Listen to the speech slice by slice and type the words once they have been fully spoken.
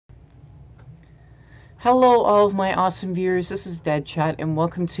Hello all of my awesome viewers, this is Dead Chat and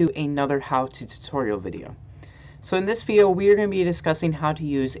welcome to another how-to tutorial video. So in this video we are going to be discussing how to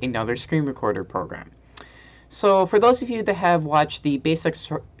use another screen recorder program. So for those of you that have watched the basic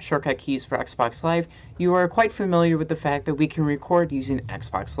shortcut keys for Xbox Live, you are quite familiar with the fact that we can record using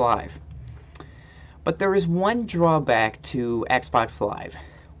Xbox Live. But there is one drawback to Xbox Live.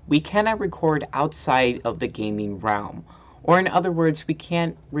 We cannot record outside of the gaming realm. Or in other words, we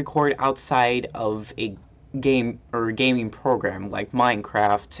can't record outside of a game or gaming program like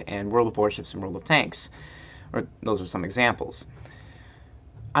Minecraft and World of Warships and World of Tanks. Or those are some examples.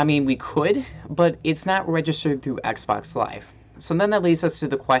 I mean, we could, but it's not registered through Xbox Live. So then that leads us to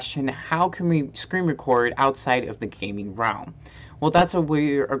the question, how can we screen record outside of the gaming realm? Well, that's what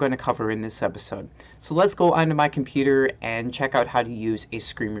we are going to cover in this episode. So let's go onto my computer and check out how to use a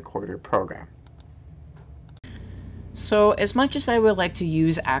screen recorder program. So as much as I would like to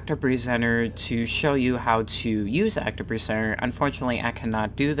use Active Presenter to show you how to use Active Presenter, unfortunately I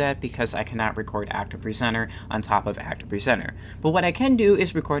cannot do that because I cannot record Active Presenter on top of Active Presenter. But what I can do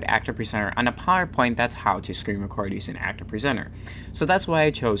is record Active Presenter on a PowerPoint that's how to screen record using Active Presenter. So that's what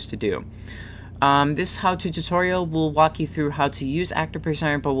I chose to do. This how-to tutorial will walk you through how to use Active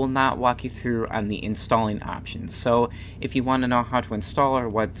Presenter, but will not walk you through on the installing options. So if you want to know how to install or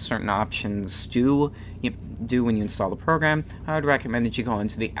what certain options do when you install the program, I would recommend that you go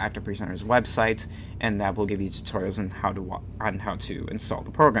into the Active Presenter's website, and that will give you tutorials on how to install the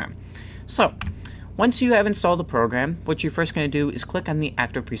program. So once you have installed the program, what you're first going to do is click on the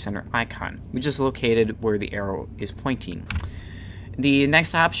Active Presenter icon, which is located where the arrow is pointing. The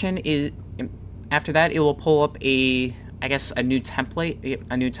next option is, after that, it will pull up a new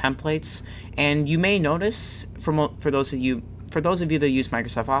templates, and you may notice for those of you that use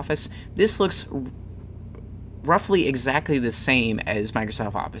Microsoft Office, this looks roughly exactly the same as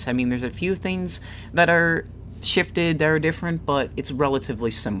Microsoft Office. I mean, there's a few things that are shifted, that are different, but it's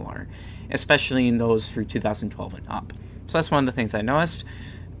relatively similar, especially in those through 2012 and up. So that's one of the things I noticed.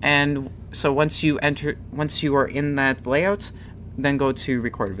 And so once you are in that layout, then go to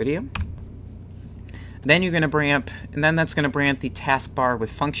Record Video. Then you're going to bring up, and then that's going to bring up the taskbar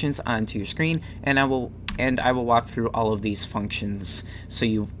with functions onto your screen, and I will walk through all of these functions so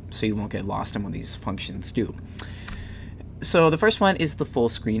you won't get lost in what these functions do. So the first one is the full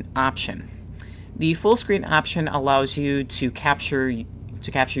screen option. The full screen option allows you to capture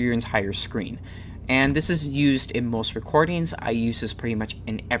your entire screen. And this is used in most recordings. I use this pretty much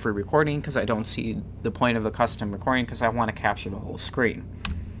in every recording because I don't see the point of a custom recording because I want to capture the whole screen.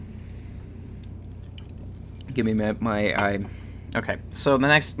 Give me my okay, so the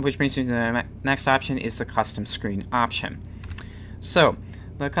next, which brings me to the next option, is the custom screen option. So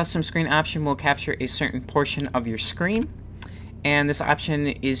the custom screen option will capture a certain portion of your screen, and this option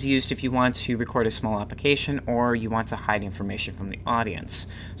is used if you want to record a small application or you want to hide information from the audience.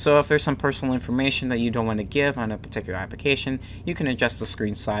 So if there's some personal information that you don't want to give on a particular application, you can adjust the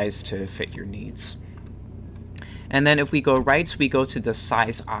screen size to fit your needs. And then if we go right, we go to the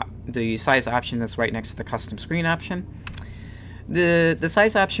size option that's right next to the custom screen option. The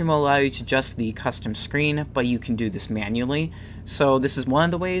size option will allow you to adjust the custom screen, but you can do this manually. So this is one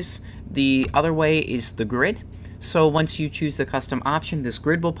of the ways. The other way is the grid. So once you choose the custom option, this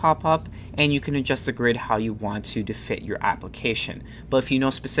grid will pop up, and you can adjust the grid how you want to fit your application. But if you know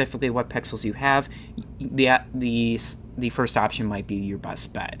specifically what pixels you have, the first option might be your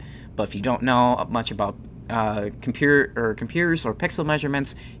best bet. But if you don't know much about computers or pixel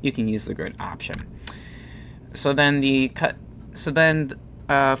measurements, you can use the grid option. So then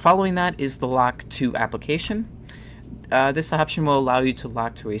following that is the lock to application. This option will allow you to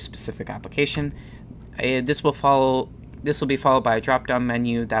lock to a specific application. This will be followed by a drop-down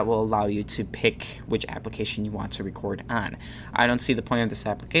menu that will allow you to pick which application you want to record on. I don't see the point of this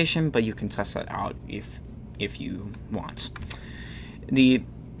application, but you can test that out if you want.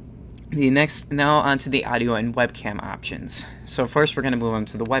 Now onto the audio and webcam options. So first we're going to move on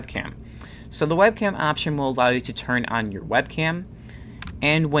to the webcam. So the webcam option will allow you to turn on your webcam,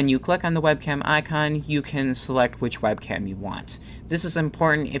 and when you click on the webcam icon, you can select which webcam you want. This is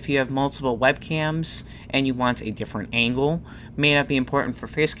important if you have multiple webcams and you want a different angle. May not be important for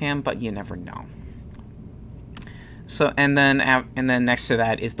Facecam, but you never know. So and then next to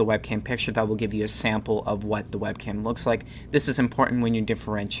that is the webcam picture that will give you a sample of what the webcam looks like. This is important when you're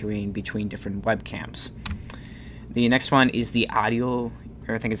differentiating between different webcams. The next one is the audio,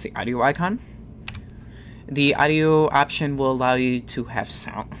 or I think it's the audio icon. The audio option will allow you to have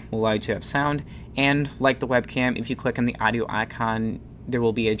sound, and like the webcam, if you click on the audio icon, there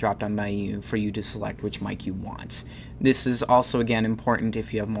will be a drop-down menu for you to select which mic you want. This is also, again, important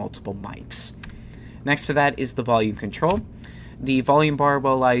if you have multiple mics. Next to that is the volume control. The volume bar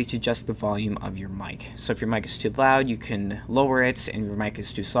will allow you to adjust the volume of your mic. So if your mic is too loud, you can lower it, and if your mic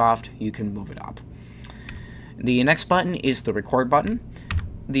is too soft, you can move it up. The next button is the record button.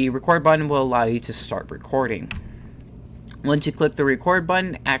 The record button will allow you to start recording. Once you click the record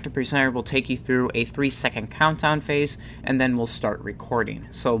button, Actor Presenter will take you through a 3-second countdown phase, and then we'll start recording.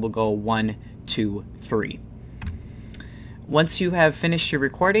 So we'll go 1, 2, 3. Once you have finished your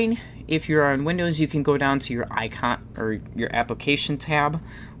recording, if you're on Windows, you can go down to your icon or your application tab,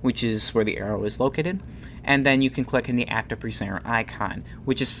 which is where the arrow is located, and then you can click on the Actor Presenter icon,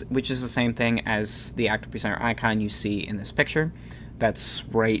 which is the same thing as the Actor Presenter icon you see in this picture. That's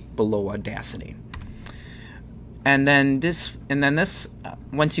right below Audacity. And then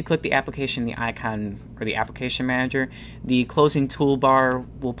once you click the application, the icon or the application manager, the closing toolbar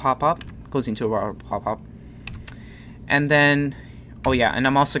will pop up. And then, oh yeah, and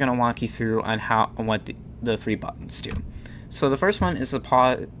I'm also going to walk you through on what the 3 buttons do. So the first one is the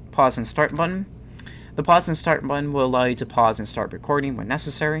pause and start button. The pause and start button will allow you to pause and start recording when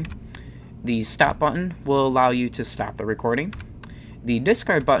necessary. The stop button will allow you to stop the recording. The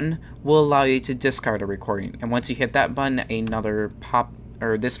discard button will allow you to discard a recording, and once you hit that button,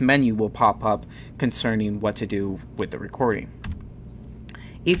 this menu will pop up concerning what to do with the recording.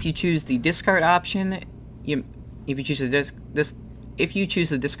 If you choose the discard option, if you choose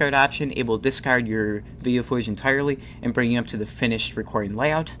the discard option, it will discard your video footage entirely and bring you up to the finished recording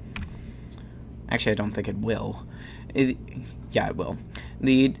layout. Actually, I don't think it will. Yeah, it will.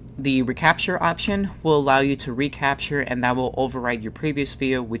 The recapture option will allow you to recapture, and that will overwrite your previous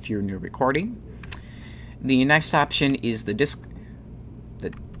video with your new recording. The next option is next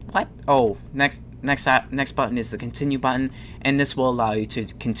button is the continue button, and this will allow you to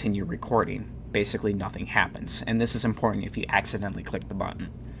continue recording. Basically, nothing happens, and this is important if you accidentally click the button.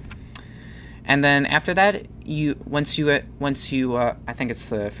 And then after that, once you hit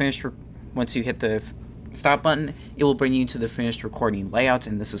the stop button, it will bring you to the finished recording layout,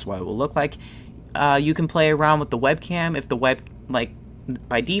 and this is what it will look like. You can play around with the webcam. If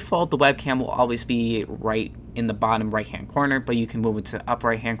by default, the webcam will always be right in the bottom right-hand corner, but you can move it to up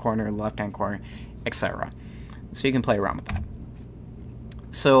right-hand corner, left-hand corner, etc. So you can play around with that.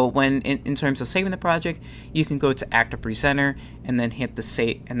 So when in terms of saving the project, you can go to Actor Presenter and then hit the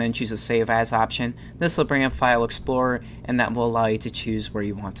save, and then choose the Save As option. This will bring up File Explorer, and that will allow you to choose where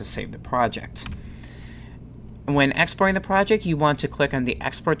you want to save the project. When exporting the project, you want to click on the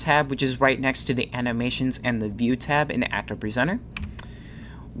Export tab, which is right next to the Animations and the View tab in Actor Presenter.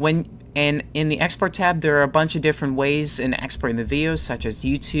 In the Export tab, there are a bunch of different ways in exporting the videos, such as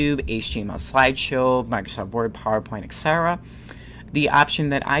YouTube, HTML slideshow, Microsoft Word, PowerPoint, etc. The option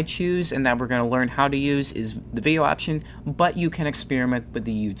that I choose and that we're going to learn how to use is the video option, but you can experiment with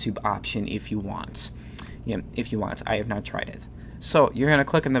the YouTube option if you want. I have not tried it. So you're going to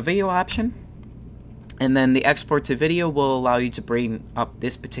click on the video option, and then the export to video will allow you to bring up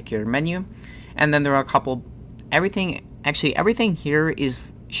this particular menu. And then there are a couple, everything here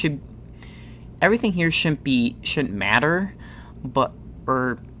shouldn't matter,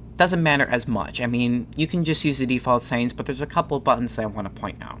 or doesn't matter as much. I mean, you can just use the default settings, but there's a couple buttons that I want to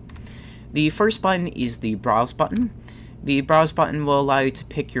point out. The first button is the Browse button. The Browse button will allow you to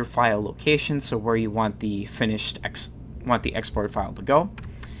pick your file location, so where you want the export file to go.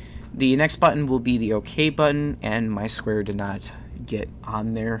 The next button will be the OK button, and my square did not get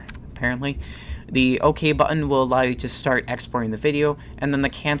on there, apparently. The OK button will allow you to start exporting the video, and then the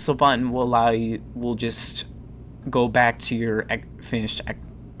Cancel button will just go back to your finished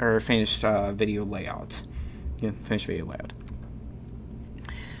video layout. Finished video layout.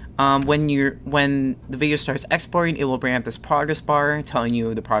 When the video starts exporting, it will bring up this progress bar telling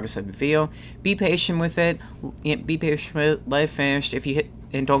you the progress of the video. Be patient with it. Be patient with it. Let it finish. If you hit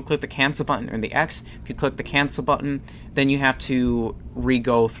and don't click the cancel button or the X, if you click the cancel button, then you have to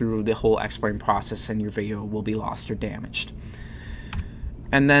re-go through the whole exporting process, and your video will be lost or damaged.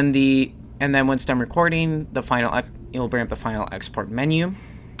 And then once done recording, it will bring up the final export menu.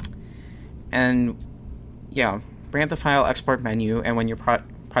 And yeah, bring up the file export menu, and when your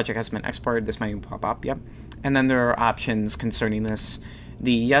project has been exported, this menu will pop up. Yep. And then there are options concerning this.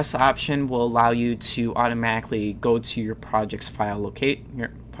 The Yes option will allow you to automatically go to your project's file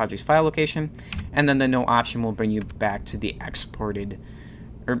location, and then the No option will bring you back to the exported,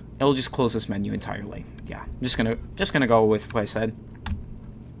 or it'll just close this menu entirely. Yeah, I'm just gonna go with what I said.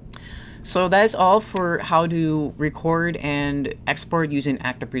 So that is all for how to record and export using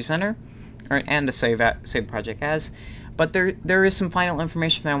Actor Presenter, and to save the project as. But there is some final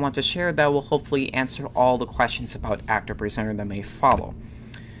information that I want to share that will hopefully answer all the questions about Actor Presenter that may follow.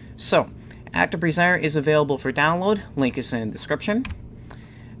 So, Actor Presenter is available for download. Link is in the description.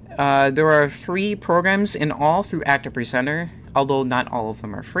 There are 3 programs in all through Actor Presenter, although not all of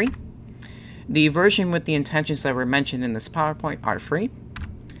them are free. The version with the intentions that were mentioned in this PowerPoint are free.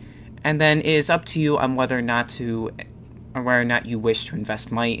 And then it is up to you on whether or not you wish to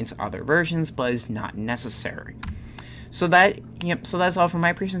invest money into other versions, but is not necessary. So that's all for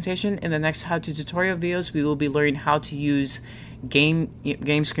my presentation. In the next how-to tutorial videos, we will be learning how to use game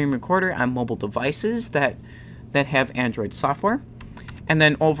screen recorder on mobile devices that have Android software. And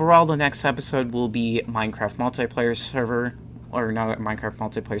then overall, the next episode will be Minecraft multiplayer server, or another Minecraft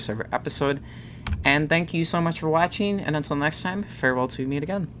multiplayer server episode. And thank you so much for watching, and until next time, farewell till we meet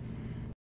again.